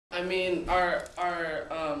I mean, our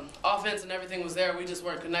offense and everything was there. We just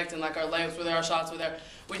weren't connecting. Like, our layups were there, our shots were there.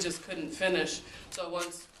 We just couldn't finish. So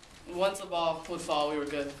once the ball would fall, we were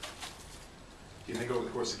good. Do you think over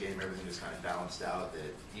the course of the game everything just kind of balanced out, that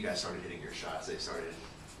you guys started hitting your shots, they started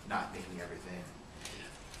not making everything?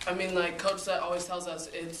 I mean, like Coach always tells us,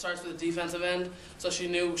 it starts with the defensive end. So she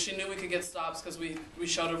knew we could get stops because we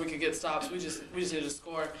showed her we could get stops. We just needed to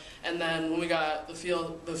score. And then when we got the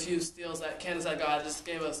few steals that Candice had got, it just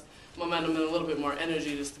gave us momentum and a little bit more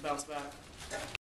energy just to bounce back.